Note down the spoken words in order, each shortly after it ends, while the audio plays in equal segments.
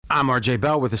I'm RJ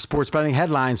Bell with the sports betting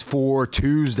headlines for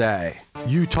Tuesday.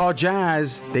 Utah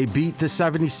Jazz, they beat the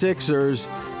 76ers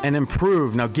and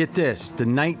improved. Now get this, the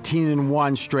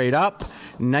 19-1 straight up,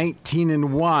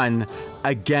 19-1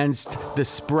 against the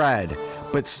spread,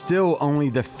 but still only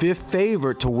the fifth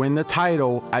favorite to win the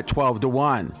title at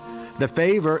 12-1. The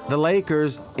favorite, the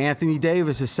Lakers, Anthony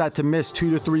Davis is set to miss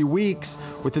 2 to 3 weeks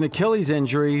with an Achilles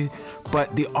injury,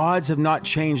 but the odds have not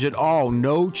changed at all.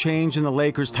 No change in the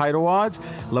Lakers title odds.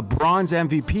 LeBron's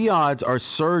MVP odds are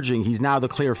surging. He's now the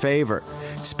clear favorite.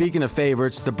 Speaking of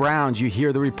favorites, the Browns, you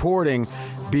hear the reporting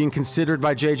being considered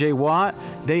by J.J. Watt.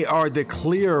 They are the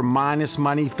clear minus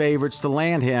money favorites to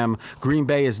land him. Green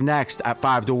Bay is next at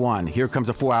 5-1. Here comes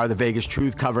a 4 hour of the Vegas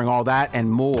Truth covering all that and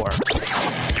more.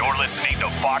 You're listening to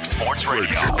Fox Sports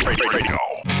Radio.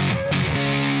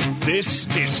 This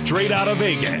is Straight Out of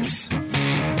Vegas.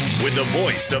 With the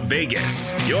voice of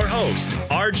Vegas, your host,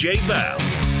 RJ Bell.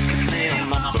 Give me a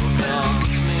number, girl.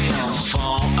 Give me your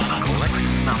phone. I collect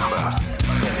numbers.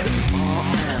 More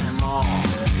and more.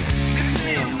 Give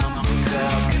me a number,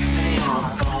 girl. Give me your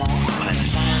phone. I'm a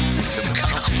scientist of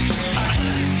counting. I tell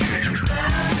you future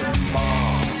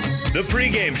more. The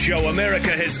pregame show America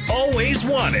has always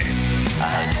wanted.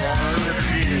 I tell the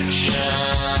future.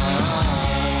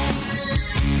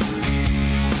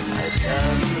 I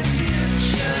tell the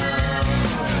future.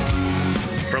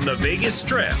 From the Vegas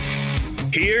Strip,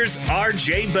 here's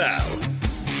RJ Bell.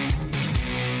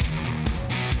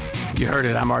 You heard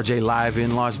it. I'm RJ live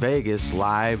in Las Vegas,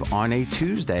 live on a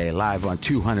Tuesday, live on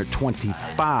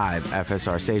 225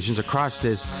 FSR stations across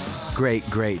this great,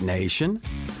 great nation.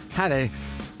 Had a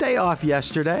day off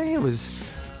yesterday. It was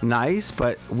nice,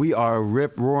 but we are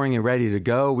rip-roaring and ready to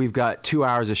go. We've got 2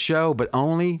 hours of show, but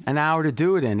only an hour to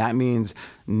do it in. That means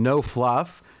no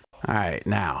fluff. All right,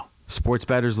 now, sports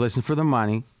bettors listen for the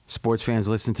money. Sports fans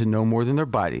listen to no more than their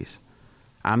buddies.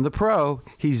 I'm the pro.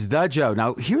 He's the Joe.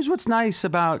 Now, here's what's nice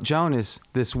about Jonas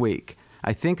this week.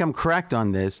 I think I'm correct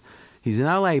on this. He's in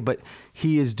L.A., but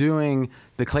he is doing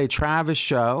the Clay Travis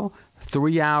show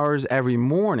 3 hours every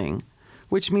morning,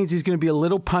 which means he's going to be a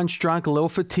little punch drunk, a little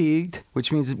fatigued,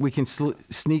 which means we can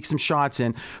sneak some shots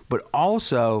in. But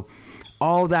also,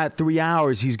 all that 3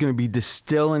 hours, he's going to be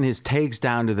distilling his takes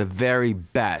down to the very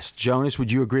best. Jonas,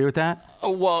 would you agree with that?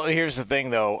 Well, here's the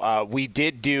thing, though. We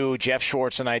did do, Jeff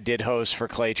Schwartz and I did host for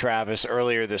Clay Travis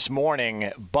earlier this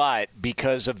morning, but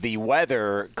because of the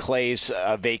weather, Clay's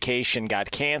vacation got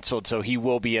canceled, so he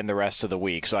will be in the rest of the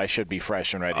week. So I should be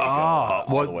fresh and ready to go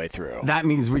all the way through. That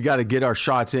means we got to get our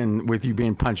shots in with you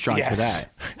being punch drunk today.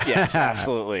 Yes,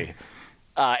 absolutely.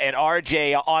 And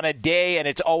RJ, on a day, and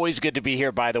it's always good to be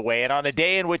here, by the way, and on a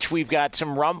day in which we've got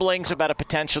some rumblings about a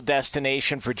potential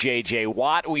destination for J.J.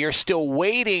 Watt, we are still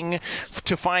waiting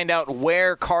to find out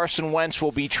where Carson Wentz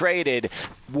will be traded.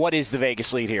 What is the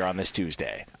Vegas lead here on this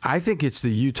Tuesday? I think it's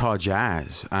the Utah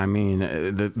Jazz. I mean,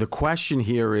 the question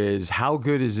here is, how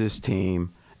good is this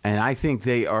team? And I think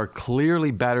they are clearly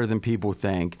better than people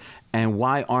think. And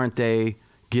why aren't they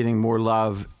getting more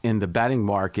love in the betting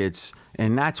markets?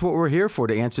 And that's what we're here for,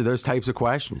 to answer those types of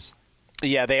questions.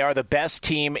 Yeah, they are the best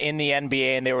team in the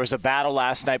NBA, and there was a battle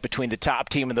last night between the top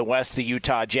team in the West, the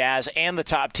Utah Jazz, and the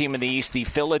top team in the East, the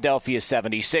Philadelphia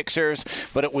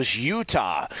 76ers. But it was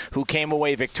Utah who came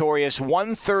away victorious,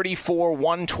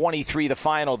 134-123 the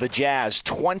final. The Jazz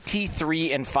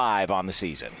 23-5 on the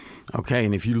season. Okay,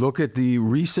 and if you look at the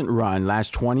recent run,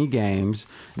 last 20 games,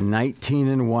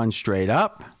 19-1 straight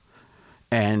up,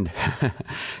 and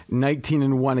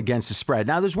 19-1 against the spread.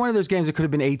 Now, there's one of those games that could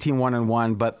have been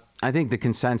 18-1-1, but I think the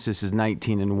consensus is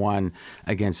 19-1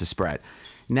 against the spread.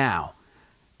 Now,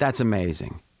 that's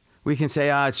amazing. We can say,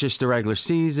 it's just the regular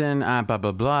season, blah,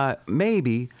 blah, blah.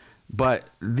 Maybe, but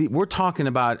we're talking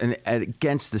about an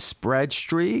against the spread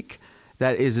streak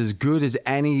that is as good as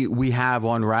any we have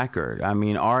on record. I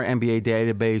mean, our NBA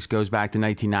database goes back to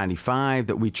 1995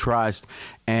 that we trust,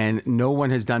 and no one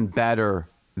has done better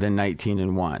than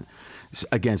 19-1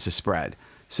 against the spread.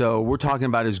 So we're talking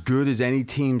about as good as any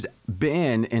team's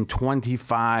been in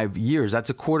 25 years.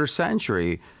 That's a quarter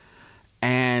century.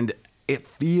 And it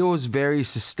feels very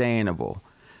sustainable.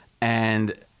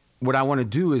 And what I want to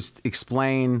do is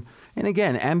explain, and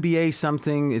again, NBA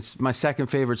something, it's my second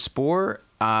favorite sport,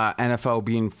 NFL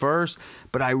being first,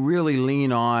 but I really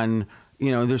lean on,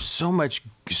 there's so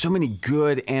many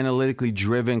good analytically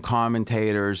driven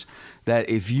commentators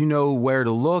that if you know where to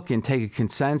look and take a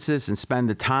consensus and spend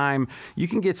the time, you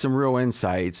can get some real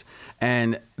insights.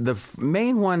 And the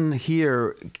main one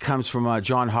here comes from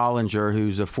John Hollinger,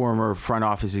 who's a former front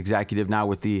office executive now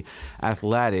with the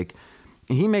Athletic.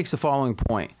 And he makes the following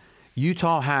point.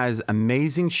 Utah has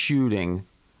amazing shooting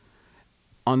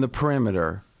on the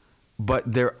perimeter, but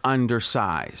they're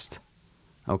undersized.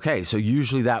 Okay, so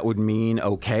usually that would mean,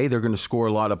 okay, they're going to score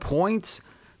a lot of points,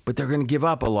 but they're going to give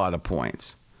up a lot of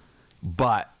points.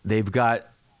 But they've got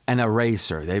an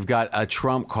eraser. They've got a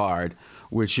trump card,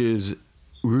 which is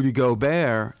Rudy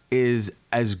Gobert is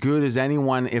as good as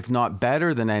anyone, if not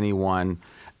better than anyone,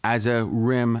 as a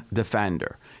rim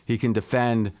defender. He can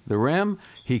defend the rim.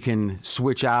 He can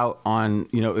switch out on,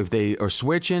 if they are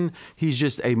switching. He's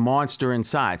just a monster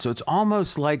inside. So it's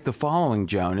almost like the following,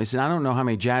 Jonas, and I don't know how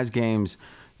many Jazz games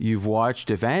you've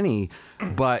watched, if any,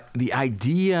 but the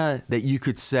idea that you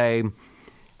could say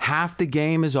half the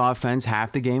game is offense,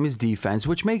 half the game is defense,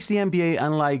 which makes the NBA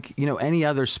unlike, any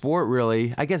other sport,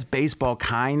 really. I guess baseball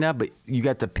kind of, but you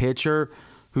got the pitcher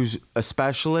who's a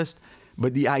specialist.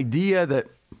 But the idea that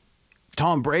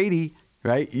Tom Brady,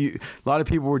 right? A lot of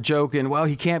people were joking, well,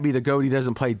 he can't be the GOAT. He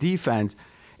doesn't play defense.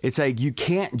 It's like you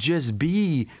can't just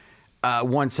be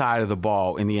one side of the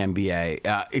ball in the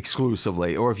NBA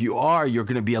exclusively. Or if you are, you're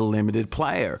going to be a limited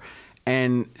player.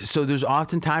 And so there's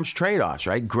oftentimes trade-offs,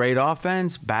 right? Great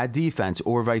offense, bad defense,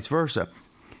 or vice versa.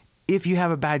 If you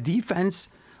have a bad defense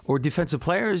or defensive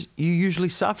players, you usually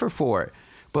suffer for it.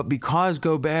 But because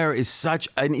Gobert is such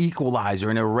an equalizer,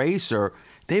 an eraser,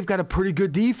 they've got a pretty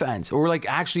good defense, or like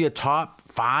actually a top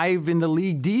 5 in the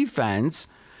league defense.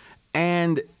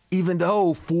 And even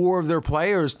though 4 of their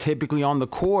players typically on the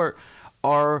court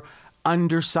are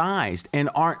undersized and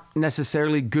aren't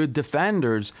necessarily good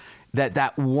defenders,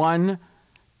 that one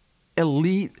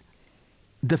elite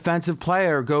defensive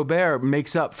player, Gobert,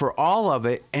 makes up for all of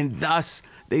it, and thus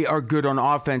they are good on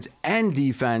offense and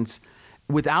defense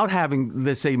without having,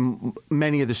 let's say,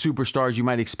 many of the superstars you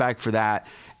might expect for that.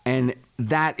 And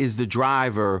that is the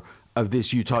driver of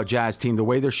this Utah Jazz team, the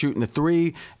way they're shooting the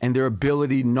three and their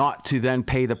ability not to then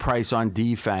pay the price on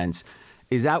defense.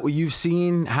 Is that what you've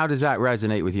seen? How does that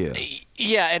resonate with you?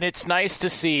 Yeah, and it's nice to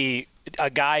see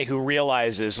a guy who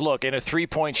realizes, look, in a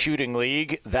three-point shooting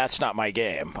league, that's not my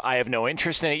game. I have no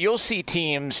interest in it. You'll see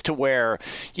teams to where,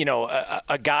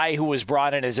 a guy who was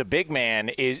brought in as a big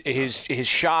man, his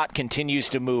shot continues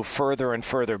to move further and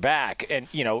further back. And,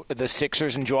 the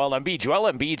Sixers and Joel Embiid.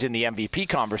 Joel Embiid's in the MVP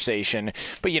conversation,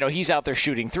 but, he's out there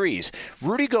shooting threes.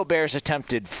 Rudy Gobert's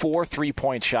attempted 4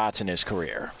 3-point shots in his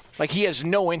career. Like, he has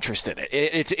no interest in it.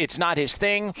 It's not his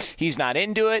thing. He's not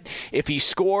into it. If he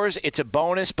scores, it's a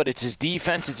bonus, but it's his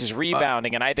defense, it's his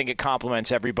rebounding, and I think it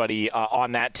complements everybody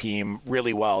on that team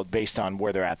really well based on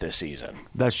where they're at this season.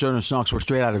 That's Jonas Knox. We're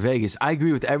straight out of Vegas. I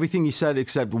agree with everything you said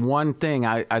except one thing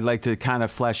I'd like to kind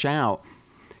of flesh out.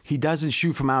 He doesn't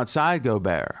shoot from outside,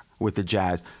 Gobert, with the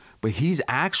Jazz, but he's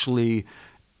actually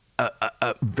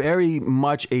a very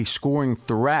much a scoring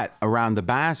threat around the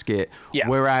basket,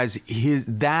 whereas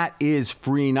that is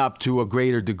freeing up to a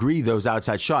greater degree those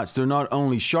outside shots. They're not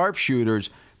only sharpshooters,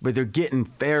 but they're getting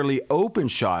fairly open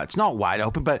shots. Not wide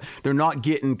open, but they're not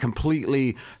getting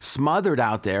completely smothered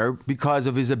out there because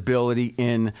of his ability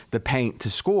in the paint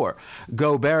to score.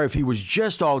 Gobert, if he was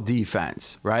just all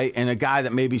defense, right, and a guy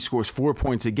that maybe scores 4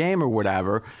 points a game or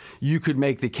whatever, you could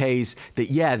make the case that,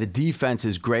 the defense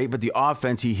is great, but the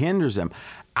offense, he hinders him.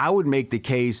 I would make the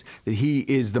case that he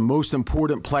is the most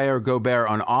important player, Gobert,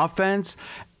 on offense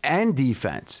and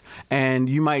defense. And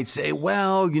you might say,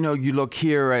 well, you look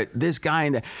here at this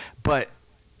guy, but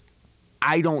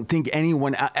I don't think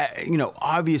anyone,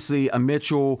 obviously a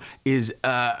Mitchell is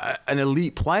an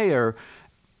elite player,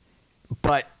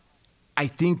 but I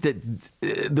think that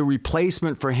the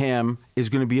replacement for him is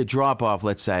going to be a drop-off,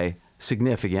 let's say,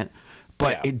 significant,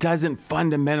 but it doesn't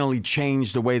fundamentally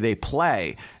change the way they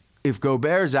play. If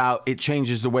Gobert's out, it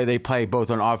changes the way they play both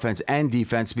on offense and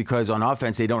defense, because on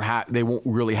offense they won't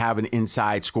really have an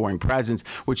inside scoring presence,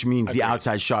 which means the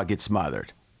outside shot gets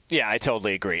smothered. Yeah, I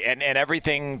totally agree. And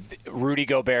everything, Rudy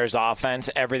Gobert's offense,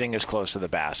 everything is close to the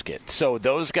basket. So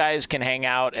those guys can hang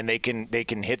out and they can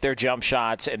hit their jump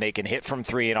shots and they can hit from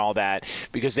three and all that,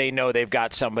 because they know they've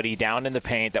got somebody down in the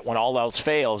paint that when all else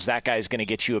fails, that guy's going to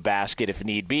get you a basket if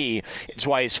need be. It's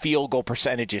why his field goal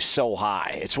percentage is so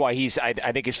high. It's why I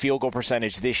think his field goal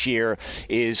percentage this year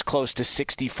is close to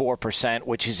 64%,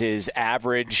 which is his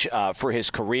average for his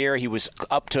career. He was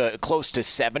up to close to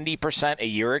 70% a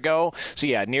year ago. So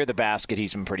yeah, near the basket,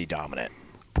 he's been pretty dominant.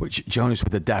 Jonas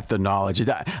with the depth of knowledge.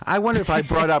 I wonder if I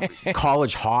brought up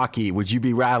college hockey, would you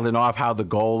be rattling off how the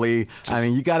goalie?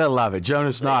 You got to love it.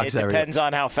 Jonas Knox. It depends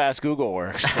on how fast Google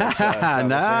works.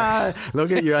 That's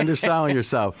look at you underselling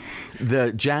yourself.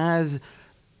 The Jazz,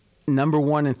 number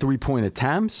 1 in 3-point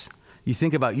attempts. you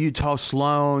think about Utah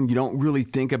Sloan, you don't really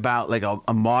think about like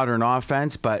a modern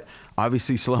offense, but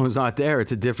obviously Sloan's not there.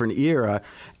 It's a different era.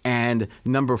 And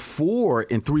number 4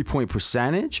 in 3-point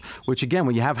percentage, which again,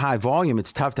 when you have high volume,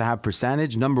 it's tough to have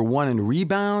percentage. Number 1 in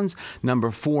rebounds,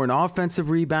 number 4 in offensive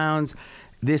rebounds.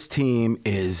 This team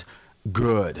is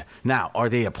good. Now, are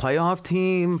they a playoff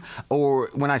team? Or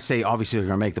when I say obviously they're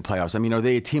going to make the playoffs, I mean, are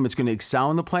they a team that's going to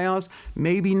excel in the playoffs?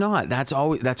 Maybe not. That's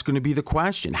going to be the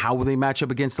question. How will they match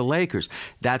up against the Lakers?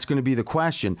 That's going to be the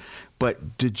question.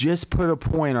 But to just put a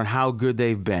point on how good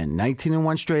they've been,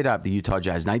 19-1 straight up, the Utah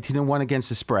Jazz, 19-1 against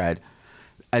the spread,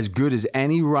 as good as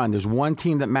any run. There's one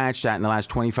team that matched that in the last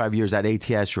 25 years, that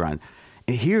ATS run.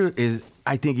 And here is,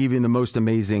 I think, even the most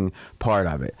amazing part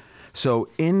of it. So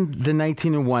in the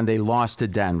 19-1, they lost to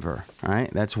Denver. All right,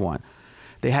 that's one.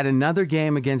 They had another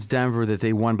game against Denver that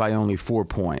they won by only 4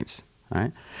 points. All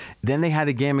right. Then they had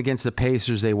a game against the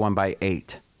Pacers. They won by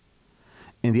 8.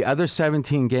 In the other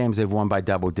 17 games, they've won by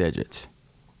double digits.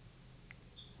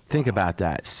 Think about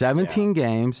that. 17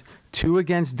 games, 2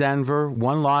 against Denver,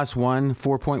 1 loss, 1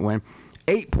 4-point win,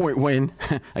 8-point win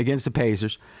against the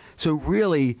Pacers. So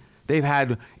really, they've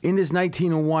had, in this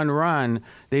 19-1 run,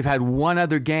 they've had one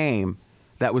other game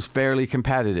that was fairly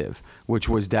competitive, which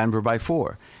was Denver by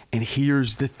 4. And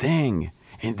here's the thing,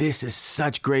 and this is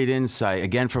such great insight,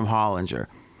 again from Hollinger.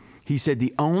 He said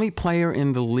the only player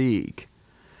in the league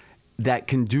that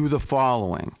can do the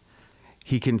following: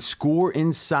 he can score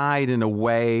inside in a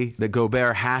way that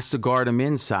Gobert has to guard him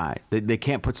inside. They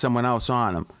can't put someone else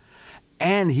on him.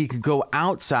 And he could go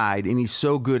outside, and he's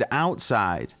so good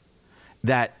outside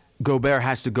that Gobert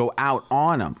has to go out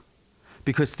on him.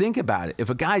 Because think about it. If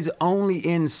a guy's only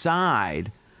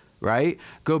inside, right,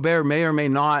 Gobert may or may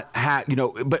not have,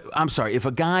 but I'm sorry, if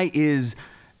a guy is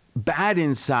bad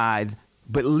inside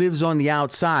but lives on the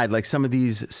outside like some of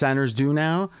these centers do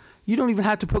now, you don't even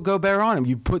have to put Gobert on him.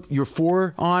 You put your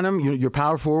 4 on him, your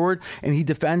power forward, and he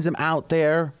defends him out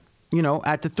there,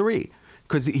 at the 3.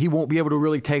 Because he won't be able to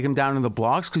really take him down in the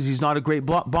blocks because he's not a great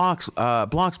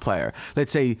blocks player.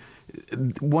 Let's say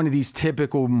one of these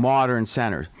typical modern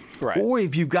centers. Right. Or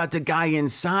if you've got the guy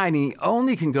inside and he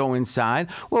only can go inside,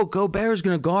 well, Gobert's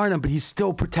going to guard him, but he's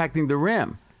still protecting the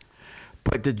rim.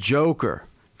 But the Joker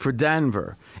for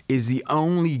Denver is the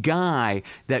only guy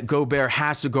that Gobert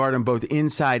has to guard him both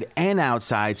inside and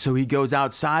outside, so he goes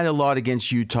outside a lot against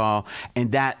Utah,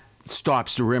 and that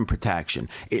stops the rim protection.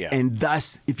 Yeah. And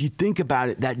thus, if you think about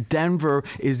it, that Denver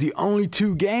is the only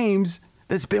 2 games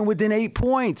that's been within 8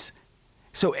 points.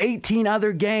 So 18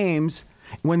 other games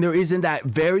when there isn't that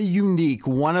very unique,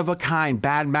 one-of-a-kind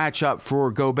bad matchup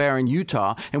for Gobert and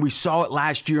Utah, and we saw it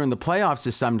last year in the playoffs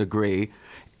to some degree.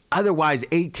 Otherwise,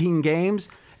 18 games,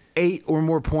 8 or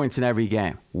more points in every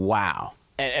game. Wow.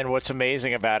 And what's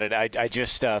amazing about it, I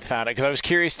just found it because I was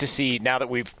curious to see, now that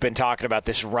we've been talking about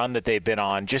this run that they've been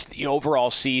on, just the overall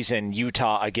season,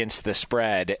 Utah against the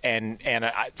spread. And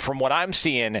from what I'm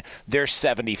seeing, they're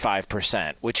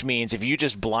 75%, which means if you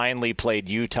just blindly played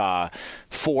Utah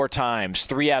 4 times,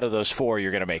 3 out of those 4,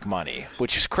 you're going to make money,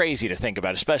 which is crazy to think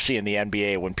about, especially in the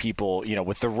NBA when people,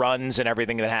 with the runs and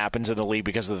everything that happens in the league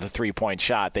because of the 3-point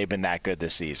shot, they've been that good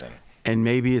this season. And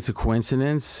maybe it's a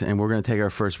coincidence, and we're going to take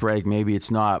our first break. Maybe it's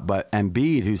not. But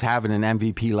Embiid, who's having an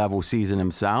MVP-level season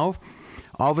himself,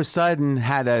 all of a sudden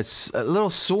had a little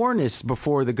soreness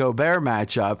before the Gobert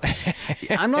matchup.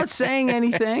 I'm not saying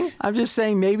anything. I'm just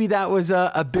saying maybe that was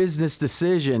a business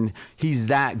decision. He's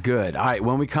that good. All right,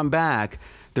 when we come back,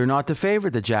 they're not the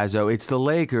favorite, the Jazzo. It's the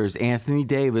Lakers. Anthony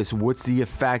Davis, what's the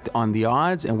effect on the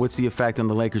odds, and what's the effect on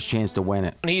the Lakers' chance to win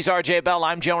it? He's RJ Bell.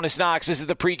 I'm Jonas Knox. This is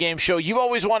the pregame show you've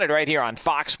always wanted right here on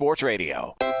Fox Sports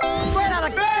Radio. Straight out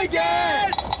of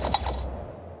Vegas!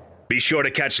 Be sure to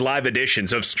catch live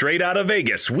editions of Straight Out of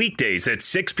Vegas weekdays at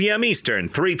 6 p.m. Eastern,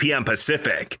 3 p.m.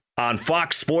 Pacific on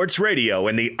Fox Sports Radio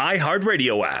and the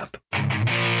iHeartRadio app.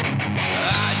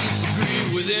 I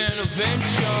disagree with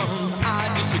intervention.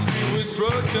 I disagree with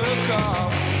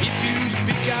protocol. If you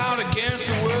speak out against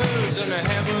the words, then the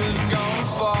heavens gonna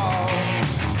fall.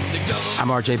 I'm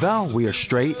RJ Bell. We are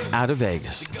Straight Out of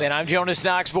Vegas. And I'm Jonas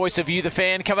Knox, voice of You, the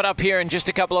Fan. Coming up here in just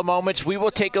a couple of moments, we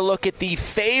will take a look at the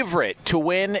favorite to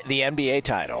win the NBA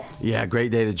title. Yeah,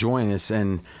 great day to join us.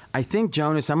 And I think,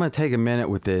 Jonas, I'm going to take a minute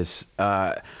with this.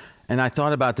 And I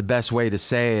thought about the best way to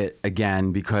say it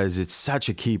again, because it's such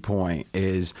a key point,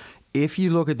 is if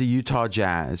you look at the Utah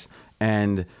Jazz,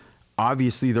 and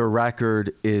obviously their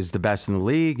record is the best in the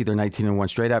league. They're 19-1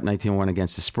 straight up, 19-1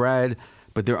 against the spread,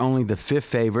 but they're only the 5th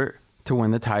favorite to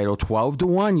win the title.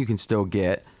 12-1 you can still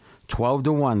get.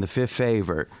 12-1, the 5th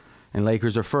favorite. And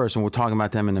Lakers are first, and we'll talk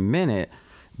about them in a minute.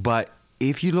 But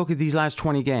if you look at these last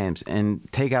 20 games and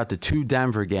take out the 2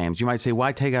 Denver games, you might say,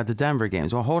 why take out the Denver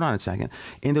games? Well, hold on a second.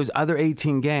 In those other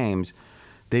 18 games,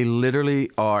 they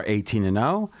literally are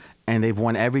 18-0, and they've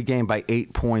won every game by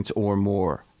 8 points or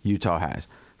more, Utah has.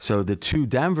 So the 2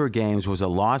 Denver games was a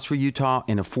loss for Utah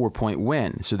and a 4-point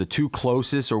win. So the 2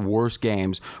 closest or worst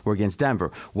games were against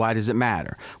Denver. Why does it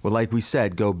matter? Well, like we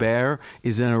said, Gobert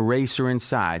is an eraser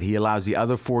inside. He allows the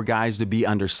other 4 guys to be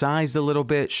undersized a little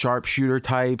bit, sharpshooter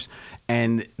types,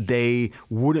 and they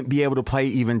wouldn't be able to play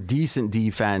even decent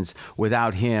defense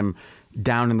without him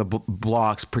down in the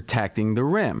blocks protecting the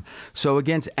rim. So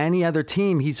against any other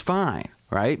team, he's fine.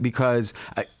 Right? Because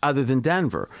other than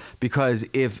Denver, because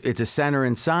if it's a center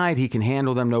inside, he can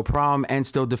handle them no problem and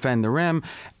still defend the rim.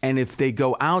 And if they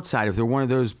go outside, if they're one of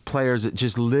those players that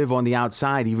just live on the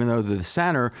outside, even though they're the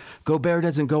center, Gobert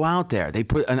doesn't go out there. They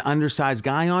put an undersized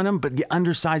guy on him, but the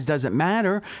undersized doesn't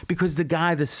matter because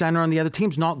the center on the other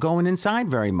team's not going inside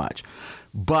very much.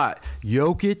 But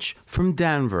Jokic from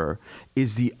Denver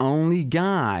is the only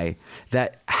guy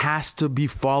that has to be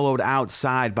followed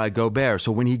outside by Gobert.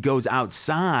 So when he goes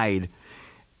outside,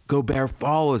 Gobert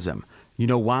follows him. You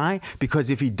know why?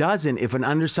 Because if he doesn't, if an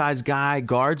undersized guy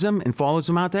guards him and follows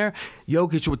him out there,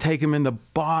 Jokic will take him in the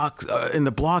blocks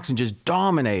and just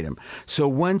dominate him. So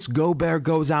once Gobert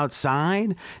goes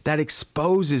outside, that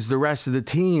exposes the rest of the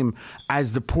team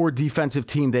as the poor defensive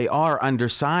team they are,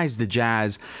 undersized the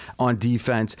Jazz on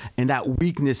defense, and that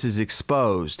weakness is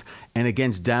exposed. And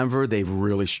against Denver, they've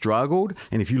really struggled.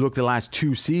 And if you look the last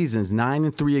 2 seasons,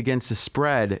 9-3 against the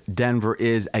spread, Denver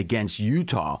is against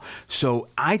Utah. So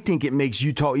I think it makes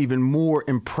Utah even more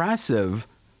impressive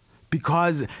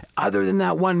because other than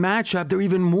that one matchup, they're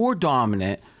even more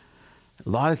dominant. A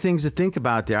lot of things to think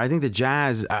about there. I think the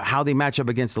Jazz, how they match up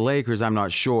against the Lakers, I'm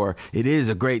not sure. It is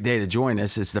a great day to join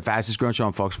us. It's the fastest growing show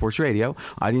on Fox Sports Radio.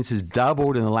 Audience has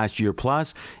doubled in the last year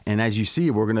plus. And as you see,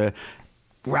 we're going to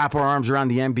wrap our arms around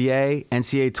the NBA,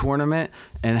 NCAA tournament,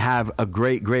 and have a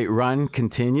great, great run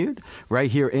continued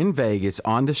right here in Vegas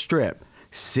on the Strip.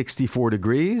 64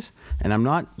 degrees, and I'm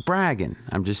not bragging.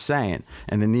 I'm just saying.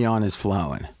 And the neon is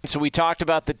flowing. So we talked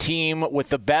about the team with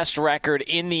the best record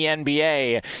in the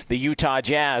NBA, the Utah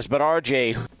Jazz. But,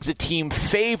 RJ, who's the team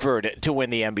favored to win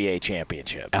the NBA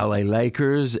championship? LA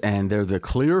Lakers, and they're the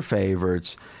clear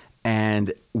favorites.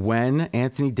 And when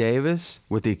Anthony Davis,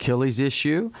 with the Achilles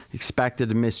issue, expected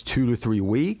to miss 2 to 3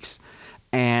 weeks,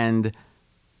 and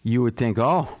you would think,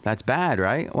 oh, that's bad,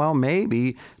 right? Well,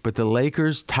 maybe, but the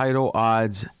Lakers' title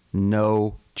odds,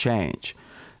 no change.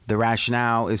 The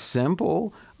rationale is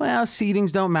simple. Well,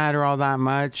 seedings don't matter all that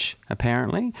much,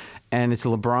 apparently, and it's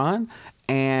LeBron,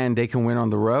 and they can win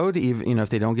on the road, even if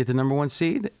they don't get the number 1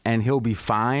 seed, and he'll be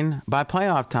fine by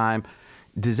playoff time.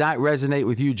 Does that resonate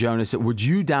with you, Jonas? Would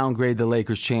you downgrade the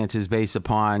Lakers' chances based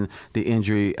upon the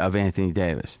injury of Anthony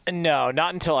Davis? No,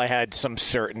 not until I had some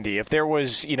certainty. If there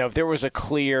was a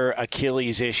clear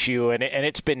Achilles issue, and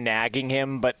it's been nagging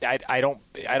him, but I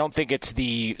don't think it's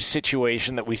the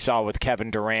situation that we saw with Kevin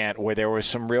Durant, where there was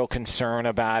some real concern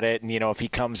about it. And if he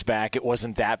comes back, it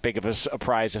wasn't that big of a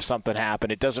surprise if something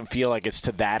happened. It doesn't feel like it's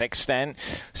to that extent.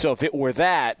 So if it were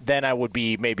that, then I would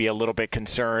be maybe a little bit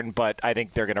concerned. But I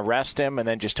think they're going to rest him and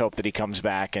then just hope that he comes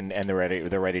back and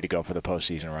they're ready to go for the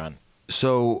postseason run.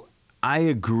 So I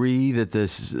agree that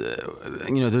this,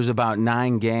 there's about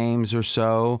 9 games or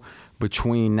so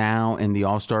between now and the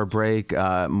All-Star break,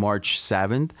 March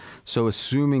 7th. So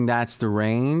assuming that's the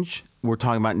range, we're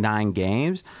talking about 9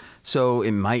 games. So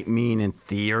it might mean in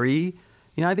theory,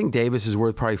 I think Davis is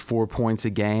worth probably 4 points a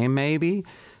game, maybe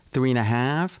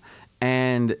 3.5.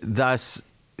 And thus,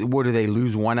 what do they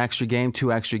lose? 1 extra game,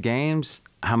 2 extra games?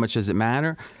 How much does it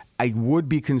matter? I would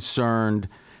be concerned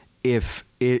if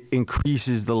it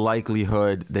increases the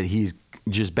likelihood that he's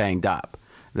just banged up,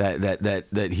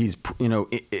 that he's,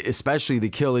 especially the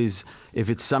Achilles,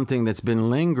 if it's something that's been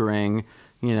lingering,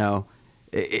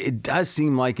 it does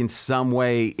seem like in some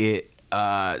way it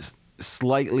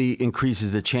slightly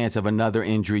increases the chance of another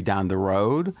injury down the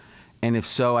road. And if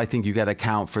so, I think you got to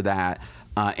account for that.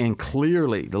 And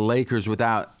clearly the Lakers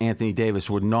without Anthony Davis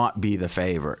would not be the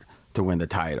favorite to win the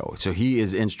title. So he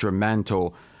is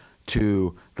instrumental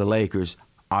to the Lakers.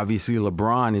 Obviously,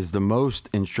 LeBron is the most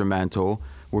instrumental.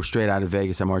 We're straight out of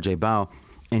Vegas. I'm RJ Bell.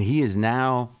 And he is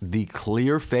now the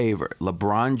clear favorite,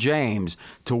 LeBron James,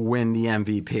 to win the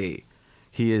MVP.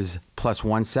 He is plus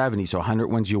 170, so 100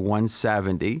 wins you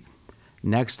 170.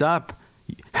 Next up,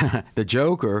 the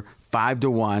Joker,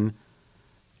 5-1.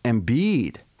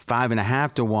 Embiid,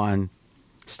 5.5-1.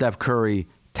 Steph Curry,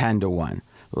 10-1.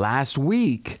 Last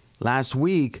week,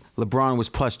 LeBron was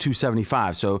plus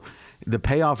 275. So the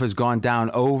payoff has gone down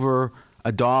over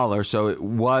 $1. So it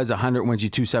was 100 wins you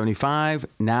 275.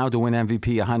 Now to win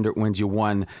MVP, 100 wins you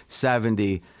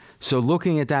 170. So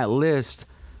looking at that list,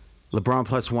 LeBron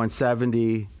plus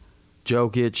 170,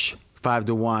 Jokic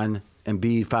 5-1,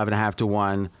 Embiid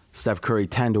 5.5-1, Steph Curry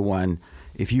 10-1.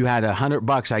 If you had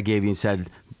 $100 I gave you and said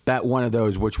bet one of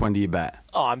those, which one do you bet?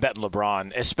 Oh, I'm betting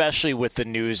LeBron, especially with the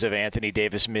news of Anthony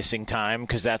Davis missing time,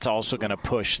 because that's also going to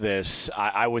push this,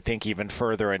 I would think, even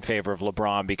further in favor of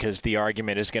LeBron, because the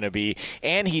argument is going to be,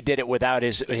 and he did it without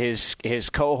his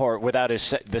cohort, without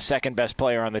the second best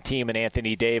player on the team in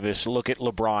Anthony Davis. Look at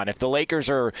LeBron. If the Lakers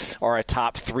are a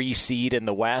top 3 seed in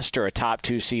the West or a top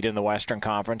 2 seed in the Western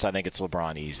Conference, I think it's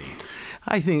LeBron easy.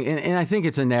 I think, and I think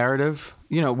it's a narrative.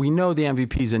 You know, we know the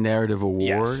MVP is a narrative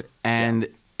award, yes. And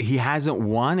he hasn't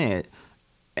won it.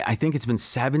 I think it's been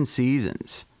 7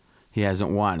 seasons he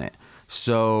hasn't won it.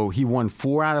 So he won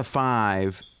 4 out of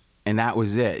 5, and that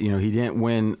was it. You know, he didn't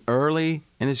win early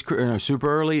in his career, super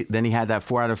early. Then he had that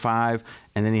 4 out of 5,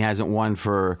 and then he hasn't won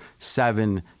for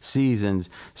 7 seasons.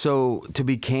 So to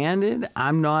be candid,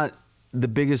 I'm not the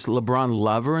biggest LeBron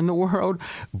lover in the world,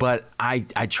 but I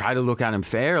try to look at him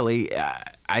fairly.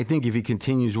 I think if he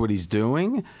continues what he's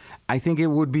doing, I think it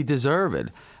would be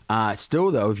deserved.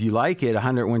 Still, though, if you like it,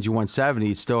 100 wins you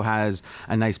 170, it still has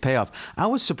a nice payoff. I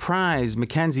was surprised,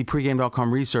 McKenzie,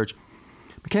 pregame.com research.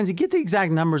 McKenzie, get the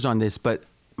exact numbers on this, but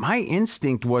my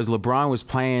instinct was LeBron was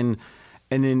playing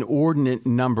an inordinate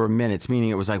number of minutes, meaning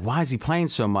it was like, why is he playing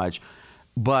so much?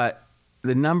 But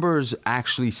the numbers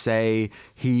actually say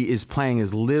he is playing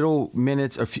as little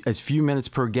minutes, or as few minutes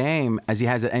per game as he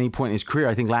has at any point in his career.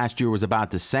 I think last year was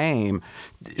about the same.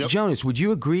 Yep. Jonas, would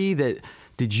you agree that?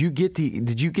 Did you get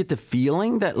the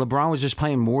feeling that LeBron was just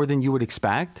playing more than you would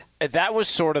expect? That was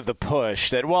sort of the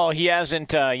push that, well, he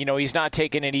hasn't, he's not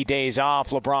taking any days off.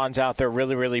 LeBron's out there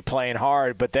really, really playing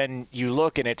hard. But then you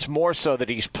look, and it's more so that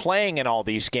he's playing in all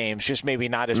these games, just maybe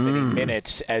not as many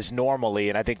minutes as normally.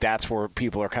 And I think that's where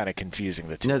people are kind of confusing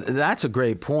the two. Now, that's a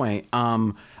great point.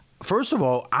 First of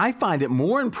all, I find it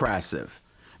more impressive,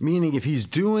 meaning if he's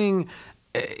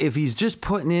just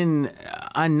putting in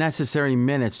unnecessary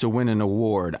minutes to win an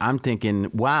award, I'm thinking,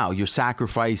 wow, you're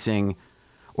sacrificing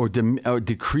or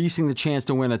decreasing the chance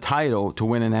to win a title to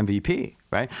win an MVP,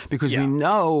 right? Because we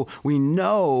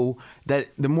know that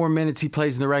the more minutes he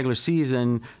plays in the regular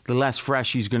season, the less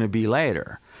fresh he's going to be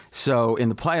later. So in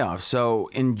the playoffs. So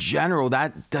in general,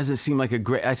 that doesn't seem like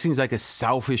that seems like a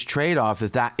selfish trade-off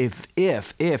if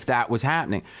that was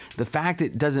happening. The fact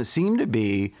it doesn't seem to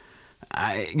be,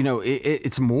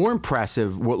 it's more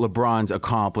impressive what LeBron's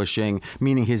accomplishing,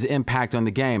 meaning his impact on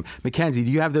the game. McKenzie,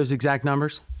 do you have those exact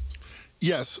numbers?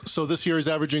 Yes. So this year he's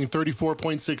averaging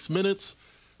 34.6 minutes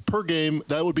per game.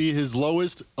 That would be his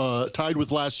lowest, tied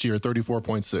with last year,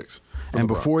 34.6. And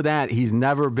before that, he's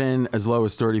never been as low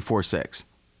as 34.6.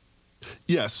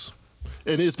 Yes.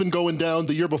 And it's been going down.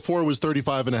 The year before was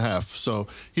 35.5. So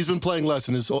he's been playing less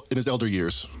in his elder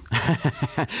years.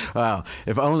 Well,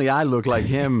 if only I looked like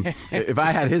him. If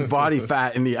I had his body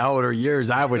fat in the elder years,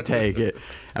 I would take it.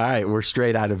 All right, we're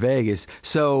straight out of Vegas.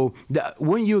 So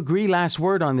wouldn't you agree, last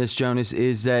word on this, Jonas,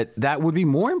 is that would be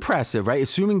more impressive, right?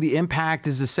 Assuming the impact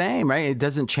is the same, right? It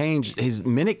doesn't change. His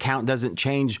minute count doesn't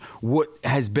change what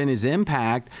has been his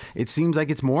impact. It seems like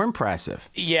it's more impressive.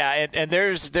 Yeah, and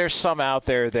there's some out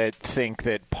there that think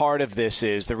that part of this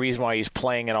is the reason why he's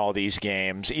playing in all these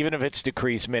games, even if it's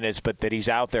decreased minutes, but that he's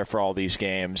out there for all these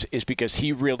games, is because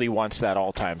he really wants that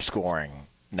all-time scoring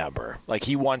number. Like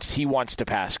he wants to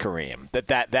pass Kareem.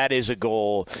 That is a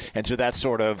goal, and so that's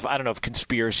sort of, I don't know if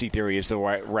conspiracy theory is the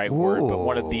right word, but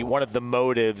one of the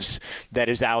motives that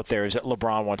is out there is that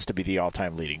LeBron wants to be the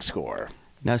all-time leading scorer.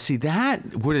 Now, see,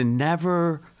 that would have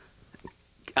never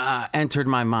entered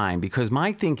my mind, because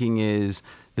my thinking is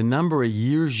the number of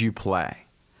years you play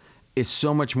is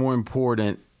so much more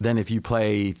important than if you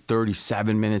play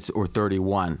 37 minutes or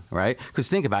 31, right? Because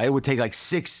think about it, it would take like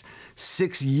six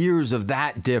years of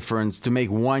that difference to make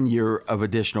 1 year of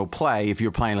additional play if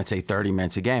you're playing, let's say, 30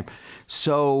 minutes a game.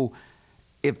 So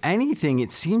if anything,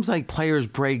 it seems like players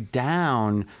break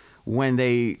down when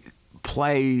they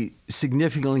play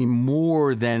significantly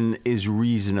more than is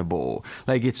reasonable.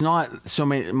 Like, it's not so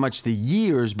much the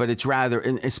years, but it's rather,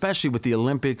 and especially with the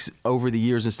Olympics over the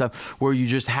years and stuff, where you're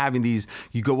just having these,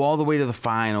 you go all the way to the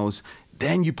finals,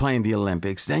 then you play in the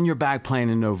Olympics, then you're back playing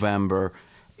in November.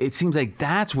 It seems like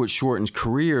that's what shortens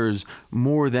careers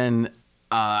more than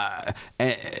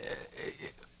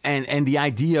And the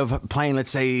idea of playing, let's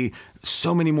say,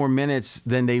 so many more minutes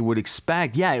than they would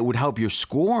expect, yeah, it would help your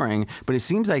scoring, but it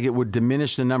seems like it would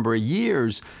diminish the number of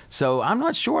years. So I'm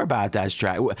not sure about that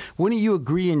strat. Wouldn't you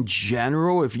agree in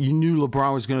general, if you knew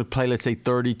LeBron was going to play, let's say,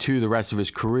 32 the rest of his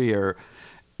career,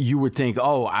 you would think,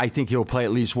 oh, I think he'll play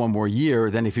at least one more year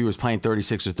than if he was playing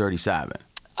 36 or 37?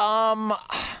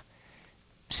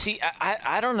 See,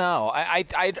 I don't know.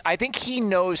 I think he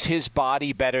knows his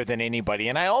body better than anybody.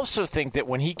 And I also think that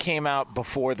when he came out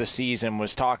before the season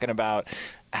was talking about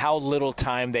how little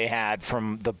time they had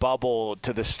from the bubble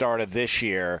to the start of this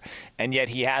year, and yet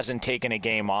he hasn't taken a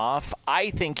game off,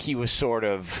 I think he was sort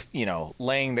of,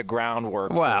 laying the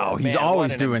groundwork. Well, he's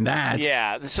always doing that.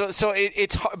 Yeah. So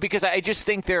it's hard because I just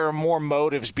think there are more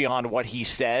motives beyond what he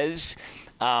says.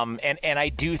 And I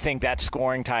do think that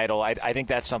scoring title, I think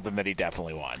that's something that he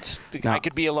definitely wants. I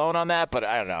could be alone on that, but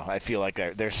I don't know. I feel like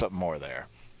there's something more there.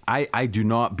 I do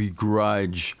not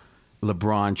begrudge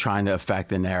LeBron trying to affect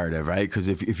the narrative, right? Because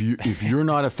if you're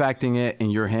not affecting it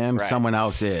and you're him, right, someone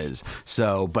else is.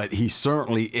 So, but he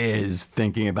certainly is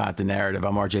thinking about the narrative.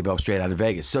 I'm RJ Bell, straight out of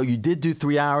Vegas. So you did do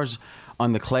 3 hours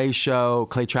on the Clay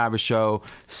Travis show,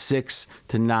 6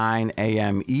 to 9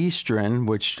 a.m. Eastern,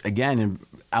 which, again, in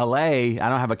L.A., I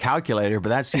don't have a calculator, but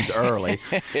that seems early.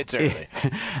 It's early.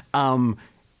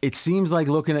 It seems like,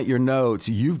 looking at your notes,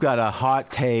 you've got a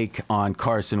hot take on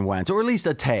Carson Wentz, or at least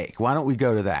a take. Why don't we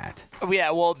go to that?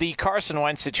 Yeah, well, the Carson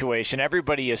Wentz situation,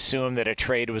 everybody assumed that a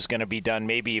trade was going to be done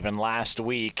maybe even last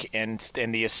week, and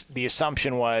the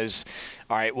assumption was,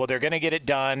 all right, well, they're going to get it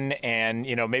done, and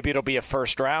maybe it'll be a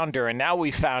first rounder. And now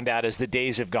we found out, as the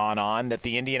days have gone on, that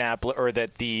the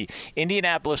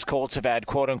Indianapolis Colts have had,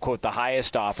 quote unquote, the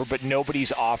highest offer, but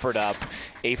nobody's offered up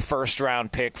a first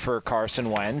round pick for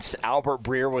Carson Wentz. Albert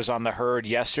Breer was on the Herd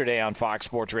yesterday on Fox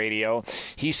Sports Radio.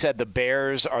 He said the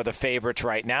Bears are the favorites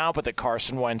right now, but that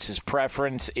Carson Wentz's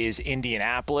preference is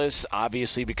Indianapolis,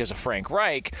 obviously because of Frank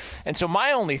Reich. And so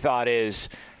my only thought is,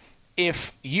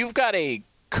 if you've got a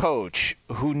coach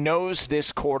who knows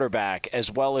this quarterback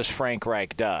as well as Frank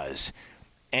Reich does,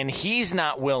 and he's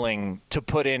not willing to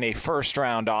put in a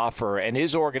first-round offer, and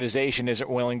his organization isn't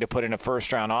willing to put in a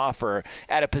first-round offer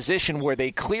at a position where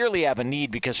they clearly have a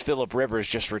need because Phillip Rivers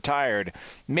just retired,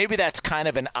 maybe that's kind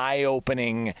of an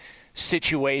eye-opening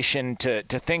situation to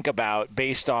think about,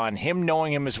 based on him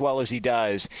knowing him as well as he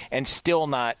does and still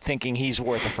not thinking he's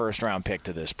worth a first-round pick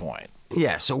to this point.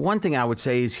 Yeah, so one thing I would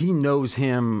say is he knows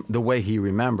him the way he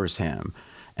remembers him.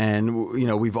 And,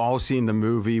 we've all seen the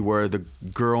movie where the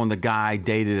girl and the guy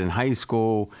dated in high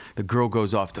school. The girl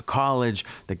goes off to college.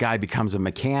 The guy becomes a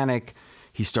mechanic.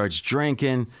 He starts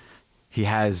drinking. He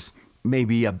has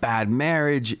maybe a bad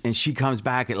marriage. And she comes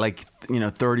back at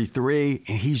 33.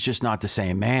 And he's just not the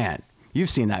same man. You've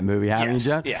seen that movie, haven't you,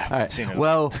 John? Yeah, all right. I've seen it.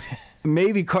 Well,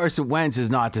 maybe Carson Wentz is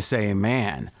not the same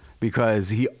man, because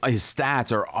his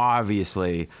stats are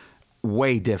obviously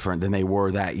way different than they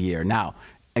were that year. Now,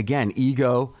 again,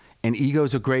 ego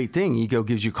is a great thing. Ego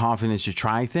gives you confidence to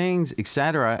try things,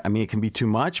 etc. I mean, it can be too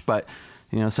much, but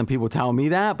some people tell me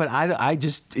that, but I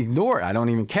just ignore it. I don't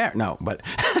even care. No, but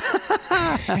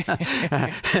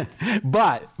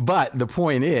but the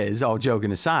point is, all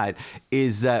joking aside,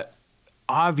 is that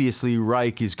obviously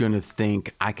Reich is going to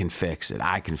think, I can fix it.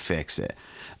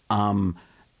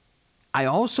 I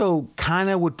also kind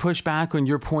of would push back on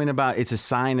your point about it's a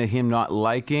sign of him not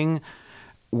liking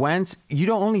Wentz. You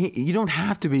don't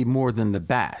have to be more than the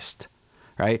best,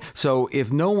 right? So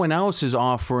if no one else is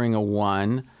offering a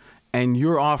 1 and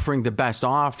you're offering the best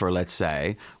offer, let's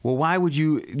say, well, why would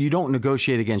you don't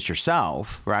negotiate against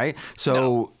yourself, right? So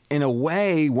no. In a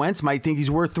way, Wentz might think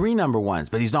he's worth 3 number 1s,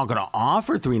 but he's not going to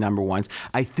offer 3 number 1s.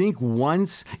 I think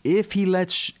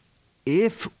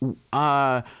if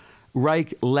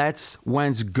Reich lets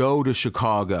Wentz go to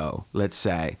Chicago, let's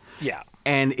say, yeah,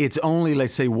 and it's only,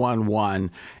 let's say, 1-1,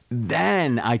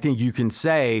 then I think you can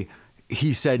say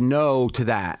he said no to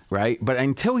that, right? But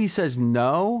until he says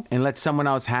no and lets someone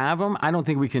else have him, I don't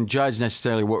think we can judge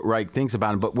necessarily what Reich thinks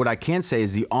about him. But what I can say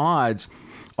is the odds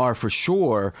are, for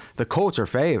sure, the Colts are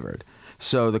favored.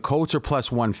 So the Colts are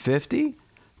plus 150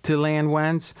 to land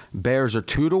Wentz. Bears are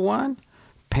 2-1.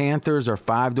 Panthers are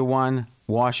 5-1.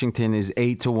 Washington is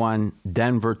 8-1,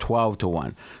 Denver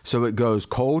 12-1. So it goes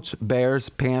Colts, Bears,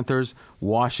 Panthers,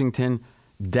 Washington,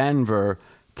 Denver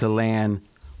to land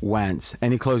Wentz.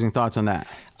 Any closing thoughts on that?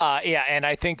 Yeah, and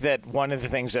I think that one of the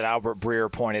things that Albert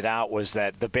Breer pointed out was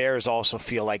that the Bears also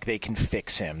feel like they can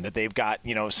fix him, that they've got,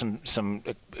 some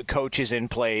coaches in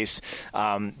place.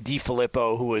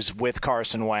 DiFilippo, who was with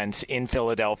Carson Wentz in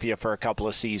Philadelphia for a couple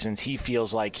of seasons, he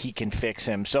feels like he can fix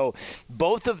him. So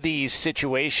both of these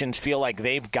situations feel like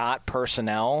they've got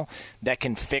personnel that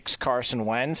can fix Carson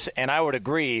Wentz, and I would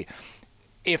agree.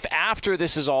 If after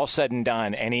this is all said and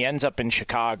done and he ends up in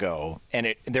Chicago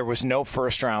and there was no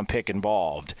first-round pick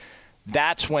involved,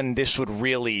 that's when this would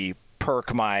really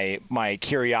perk my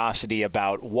curiosity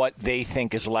about what they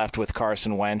think is left with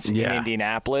Carson Wentz in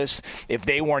Indianapolis if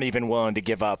they weren't even willing to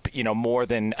give up, more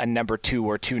than a number 2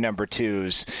 or 2 number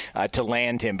 2s to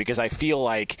land him, because I feel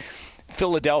like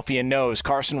Philadelphia knows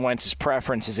Carson Wentz's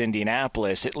preference is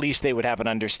Indianapolis. At least they would have an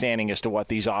understanding as to what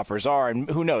these offers are. And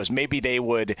who knows, maybe they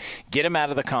would get him out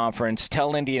of the conference,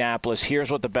 tell Indianapolis, here's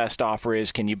what the best offer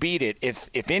is. Can you beat it?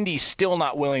 If Indy's still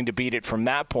not willing to beat it from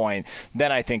that point,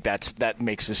 then I think that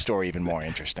makes the story even more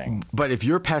interesting. But if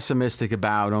you're pessimistic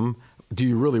about him, do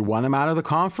you really want him out of the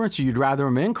conference, or you'd rather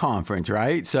him in conference,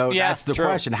 right? So that's the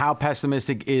question. How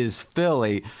pessimistic is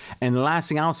Philly? And the last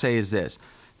thing I'll say is this.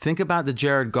 Think about the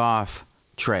Jared Goff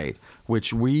trade,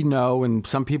 which we know, and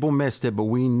some people missed it, but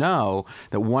we know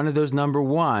that one of those number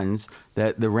 1s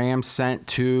that the Rams sent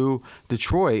to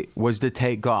Detroit was to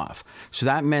take Goff. So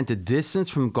that meant the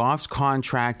distance from Goff's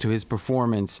contract to his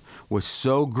performance was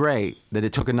so great that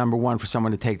it took a number 1 for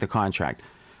someone to take the contract.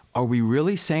 Are we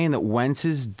really saying that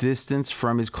Wentz's distance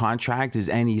from his contract is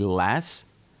any less?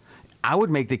 I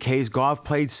would make the case Goff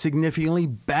played significantly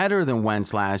better than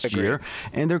Wentz last year,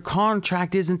 and their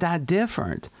contract isn't that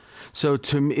different. So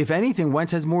to me, if anything,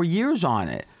 Wentz has more years on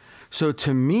it. So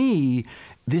to me,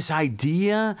 this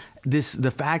idea,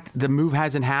 the fact the move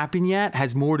hasn't happened yet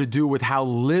has more to do with how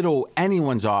little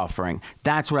anyone's offering.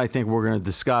 That's what I think we're going to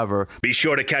discover. Be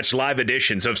sure to catch live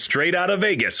editions of Straight Outta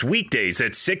Vegas weekdays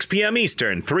at 6 p.m.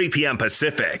 Eastern, 3 p.m.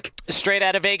 Pacific. Straight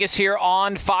Outta Vegas here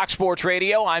on Fox Sports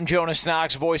Radio. I'm Jonas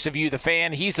Knox, voice of You, the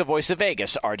fan. He's the voice of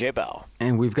Vegas, RJ Bell.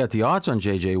 And we've got the odds on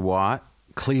J.J. Watt.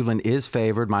 Cleveland is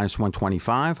favored, minus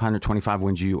 125. 125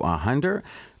 wins you 100.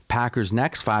 Packers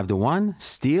next, 5-1.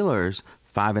 Steelers,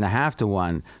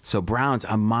 5.5-1. So Browns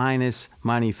a minus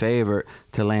money favorite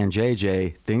to land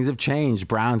JJ. Things have changed.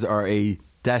 Browns are a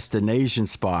destination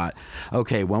spot.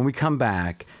 Okay, when we come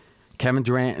back, Kevin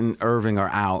Durant and Irving are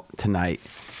out tonight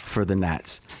for the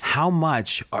Nets. How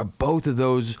much are both of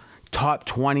those top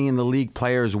 20 in the league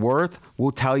players worth?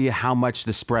 We'll tell you how much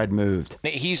the spread moved.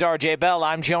 He's RJ Bell.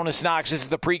 I'm Jonas Knox. This is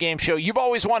the pregame show you've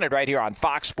always wanted right here on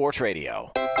Fox Sports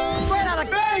Radio. Straight out of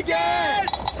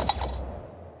Vegas!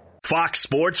 Fox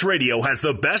Sports Radio has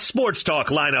the best sports talk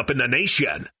lineup in the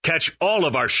nation. Catch all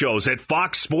of our shows at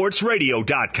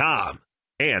foxsportsradio.com.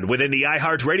 And within the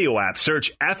iHeartRadio app,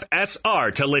 search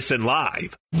FSR to listen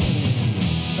live.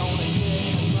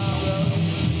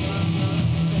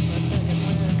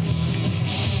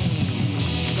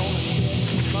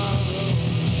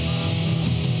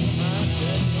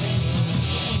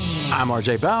 I'm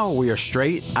RJ Bell. We are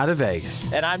straight out of Vegas.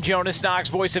 And I'm Jonas Knox,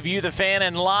 voice of You, the fan,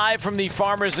 and live from the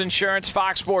Farmers Insurance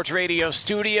Fox Sports Radio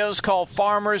studios. Call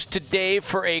Farmers today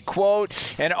for a quote.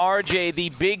 And RJ, the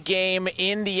big game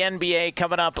in the NBA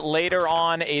coming up later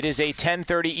on. It is a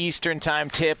 10:30 Eastern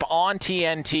time tip on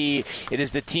TNT. It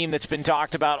is the team that's been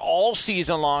talked about all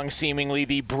season long, seemingly,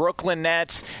 the Brooklyn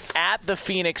Nets at the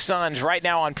Phoenix Suns. Right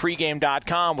now on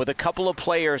pregame.com with a couple of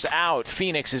players out.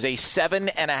 Phoenix is a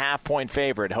 7.5-point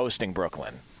favorite hosting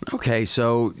Brooklyn. Okay,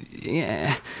 so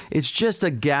yeah, it's just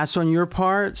a guess on your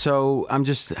part, so I'm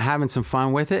just having some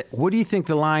fun with it. What do you think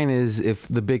the line is if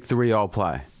the big three all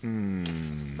play?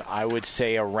 I would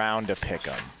say around a pick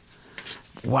 'em.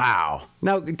 Wow.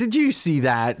 Now, did you see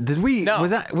that? Did we? No.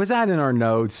 Was that in our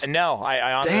notes? No,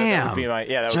 I honestly, Damn. that would be my,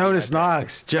 yeah, that would Jonas be my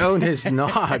Knox. Jonas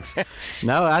Knox.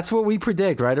 No, that's what we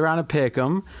predict, right around a pick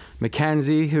 'em.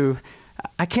 Mackenzie, who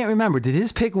I can't remember, did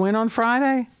his pick win on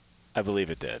Friday? I believe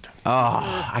it did.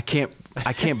 Oh, I can't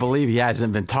believe he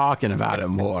hasn't been talking about it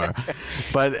more.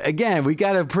 But again, we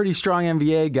got a pretty strong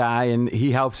NBA guy, and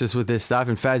he helps us with this stuff,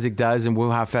 and Fezzik does, and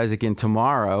we'll have Fezzik in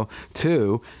tomorrow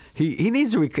too. He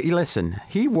needs to listen.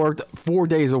 He worked 4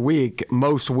 days a week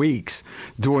most weeks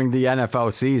during the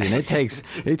NFL season.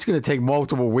 It's going to take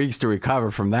multiple weeks to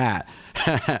recover from that.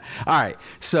 All right,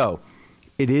 so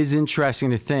it is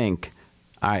interesting to think.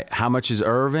 All right, how much is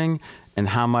Irving? And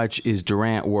how much is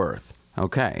Durant worth?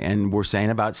 Okay, and we're saying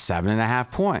about 7.5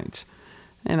 points.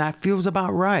 And that feels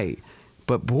about right.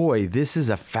 But boy, this is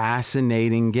a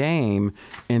fascinating game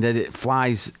in that it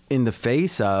flies in the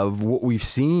face of what we've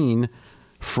seen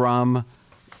from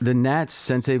the Nets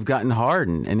since they've gotten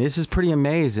Harden, and this is pretty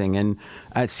amazing. And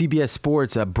at CBS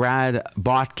Sports, Brad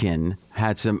Botkin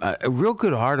had a real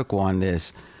good article on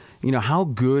this. You know, how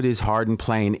good is Harden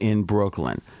playing in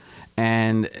Brooklyn?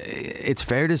 And it's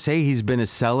fair to say he's been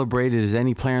as celebrated as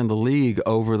any player in the league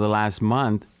over the last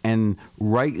month, and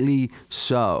rightly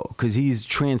so, because he's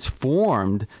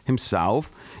transformed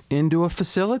himself into a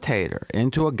facilitator,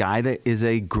 into a guy that is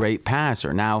a great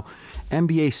passer. Now,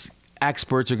 NBA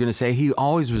experts are going to say he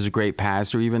always was a great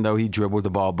passer, even though he dribbled the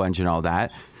ball a bunch and all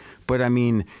that. But, I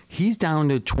mean, he's down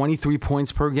to 23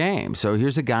 points per game. So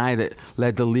here's a guy that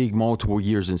led the league multiple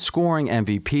years in scoring,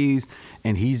 MVPs,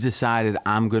 and he's decided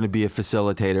I'm going to be a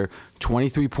facilitator,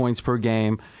 23 points per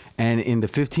game. And in the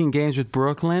 15 games with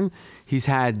Brooklyn, he's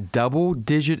had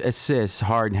double-digit assists,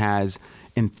 Harden has,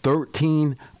 in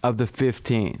 13 of the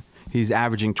 15. He's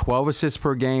averaging 12 assists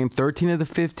per game. 13 of the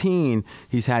 15,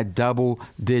 he's had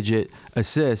double-digit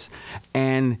assists.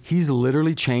 And he's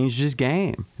literally changed his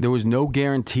game. There was no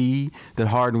guarantee that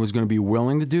Harden was going to be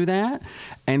willing to do that.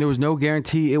 And there was no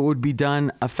guarantee it would be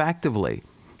done effectively.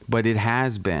 But it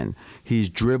has been. He's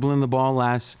dribbling the ball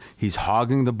less. He's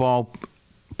hogging the ball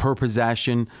per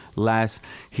possession less.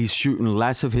 He's shooting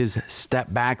less of his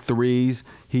step-back threes.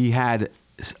 He had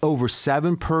over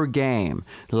 7 per game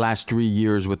the last 3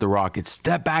 years with the Rockets.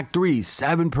 Step back threes,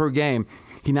 7 per game.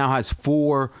 He now has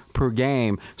 4 per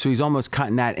game, so he's almost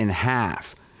cutting that in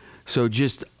half. So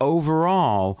just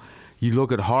overall, you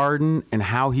look at Harden and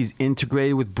how he's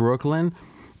integrated with Brooklyn,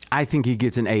 I think he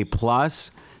gets an A+.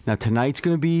 Now, tonight's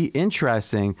going to be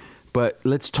interesting, but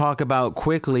let's talk about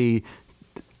quickly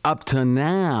up to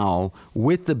now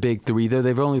with the big three, though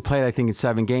they've only played, I think, in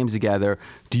 7 games together.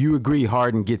 Do you agree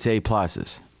Harden gets A+?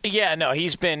 Yeah, no,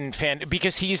 he's been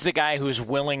because he's the guy who's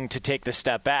willing to take the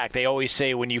step back. They always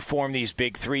say when you form these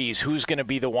big threes, who's going to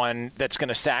be the one that's going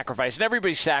to sacrifice? And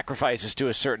everybody sacrifices to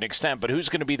a certain extent, but who's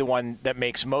going to be the one that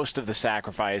makes most of the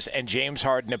sacrifice? And James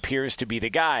Harden appears to be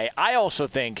the guy. I also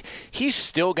think he's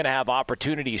still going to have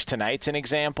opportunities tonight's an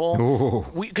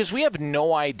example. Because we have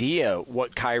no idea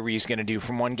what Kyrie's going to do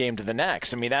from one game to the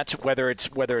next. I mean, that's whether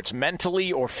it's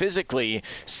mentally or physically.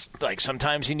 Like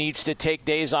sometimes he needs to take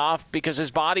days off because his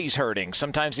body's hurting.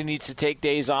 Sometimes he needs to take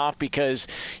days off because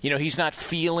he's not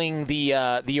feeling the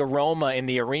aroma in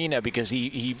the arena because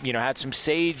he had some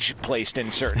sage placed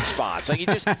in certain spots. Like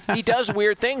he does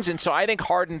weird things, and so I think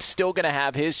Harden's still going to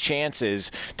have his chances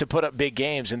to put up big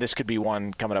games, and this could be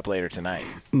one coming up later tonight.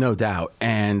 No doubt.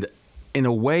 And in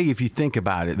a way, if you think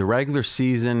about it, the regular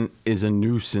season is a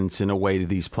nuisance in a way to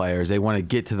these players. They want to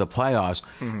get to the playoffs.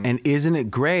 Mm-hmm. And isn't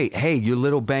it great? Hey, you're a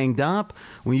little banged up.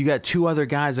 When you got 2 other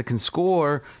guys that can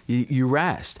score, you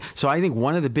rest. So I think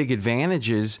one of the big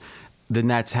advantages the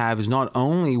Nets have is not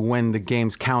only when the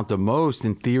games count the most,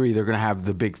 in theory, they're going to have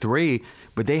the big three,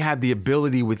 but they have the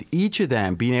ability with each of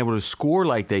them being able to score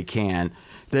like they can,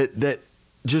 that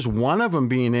just one of them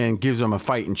being in gives them a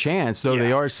fighting chance, though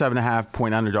they are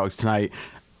 7.5-point underdogs tonight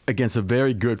against a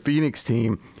very good Phoenix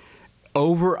team.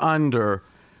 Over under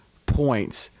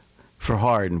points for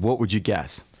Harden, what would you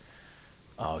guess?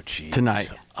 Oh, geez.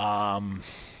 Tonight.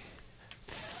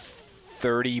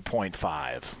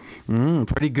 30.5.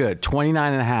 Pretty good.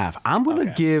 29.5. I'm going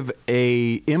to give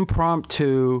a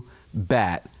impromptu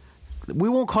bet. We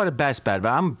won't call it a best bet, but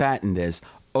I'm betting this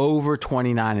over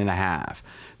 29.5.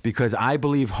 Because I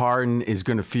believe Harden is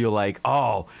going to feel like,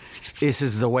 oh, this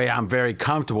is the way I'm very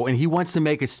comfortable. And he wants to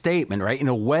make a statement, right? In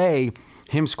a way,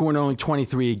 him scoring only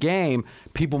 23 a game,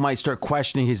 people might start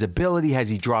questioning his ability. Has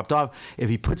he dropped off? If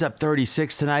he puts up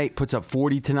 36 tonight, puts up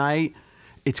 40 tonight,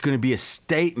 it's going to be a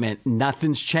statement.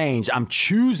 Nothing's changed. I'm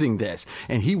choosing this.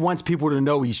 And he wants people to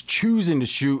know he's choosing to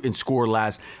shoot and score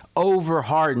less. Over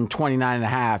Harden,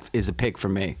 29.5 is a pick for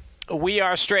me. We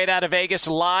are straight out of Vegas,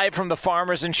 live from the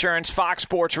Farmers Insurance Fox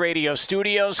Sports Radio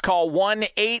studios. Call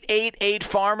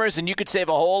 1-888-FARMERS, and you could save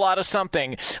a whole lot of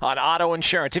something on auto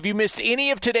insurance. If you missed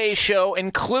any of today's show,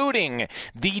 including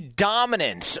the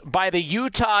dominance by the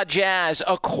Utah Jazz,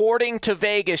 according to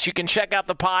Vegas, you can check out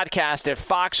the podcast at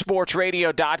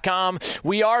foxsportsradio.com.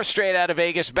 We are straight out of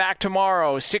Vegas, back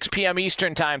tomorrow, 6 p.m.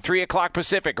 Eastern Time, 3 o'clock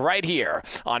Pacific, right here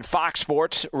on Fox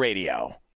Sports Radio.